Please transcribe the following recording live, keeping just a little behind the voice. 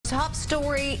top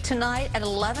story tonight at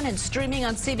 11 and streaming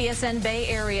on CBSN Bay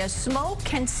Area. Smoke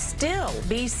can still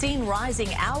be seen rising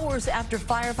hours after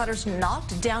firefighters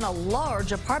knocked down a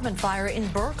large apartment fire in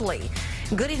Berkeley.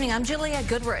 Good evening, I'm Julia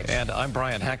Goodrich. And I'm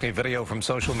Brian Hackney. Video from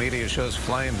social media shows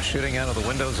flames shooting out of the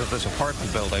windows of this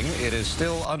apartment building. It is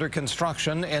still under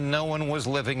construction and no one was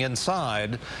living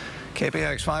inside.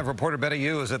 KPIX 5 reporter Betty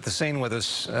Yu is at the scene with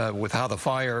us with how the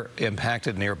fire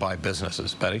impacted nearby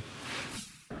businesses. Betty?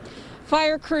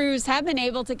 Fire crews have been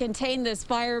able to contain this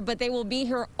fire, but they will be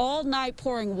here all night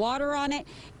pouring water on it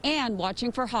and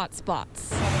watching for hot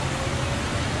spots.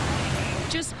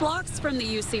 Just blocks from the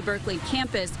UC Berkeley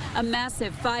campus, a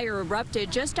massive fire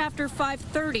erupted just after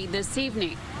 5:30 this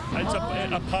evening. It's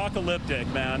apocalyptic,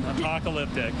 man.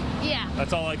 Apocalyptic. Yeah.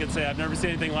 That's all I can say. I've never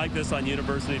seen anything like this on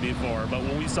university before. But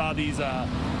when we saw these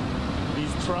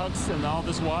trucks and all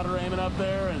this water aiming up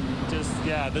there, and just,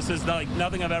 yeah, this is like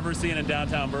nothing I've ever seen in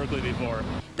downtown Berkeley before.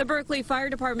 The Berkeley Fire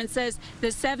Department says the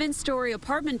 7-story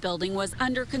apartment building was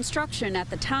under construction at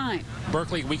the time.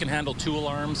 Berkeley, we can handle 2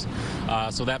 alarms,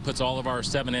 so that puts all of our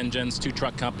 7 engines, 2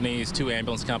 truck companies, 2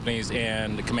 ambulance companies,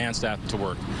 and command staff to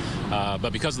work.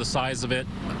 But because of the size of it,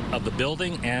 of the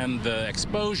building and the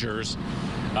exposures,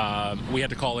 we had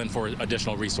to call in for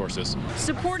additional resources.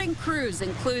 Supporting crews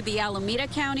include the Alameda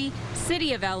County,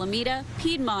 City of Alameda,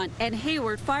 Piedmont, and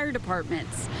Hayward fire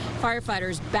departments.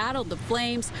 Firefighters battled the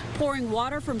flames, pouring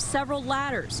water from several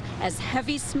ladders as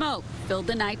heavy smoke filled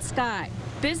the night sky.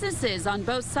 Businesses on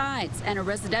both sides and a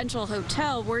residential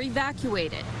hotel were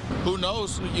evacuated. Who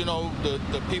knows, you know,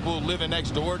 the people living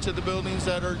next door to the buildings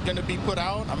that are going to be put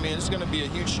out. I mean, it's going to be a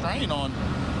huge strain on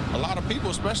a lot of people,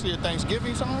 especially at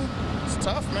Thanksgiving time. It's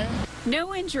tough, man.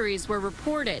 No injuries were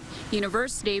reported.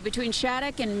 University between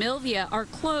Shattuck and Milvia are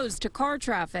closed to car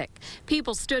traffic.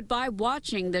 People stood by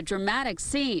watching the dramatic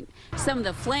scene. Some of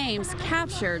the flames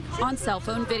captured on cell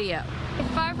phone video. If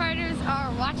firefighters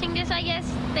are watching this, I guess,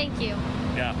 thank you.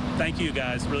 Yeah, thank you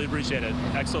guys. Really appreciate it.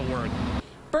 Excellent work.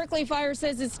 Berkeley Fire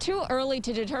says it's too early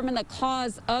to determine the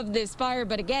cause of this fire,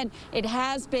 but again, it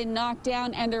has been knocked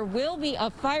down and there will be a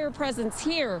fire presence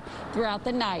here throughout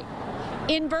the night.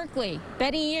 In Berkeley,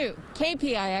 Betty Yu,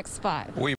 KPIX 5.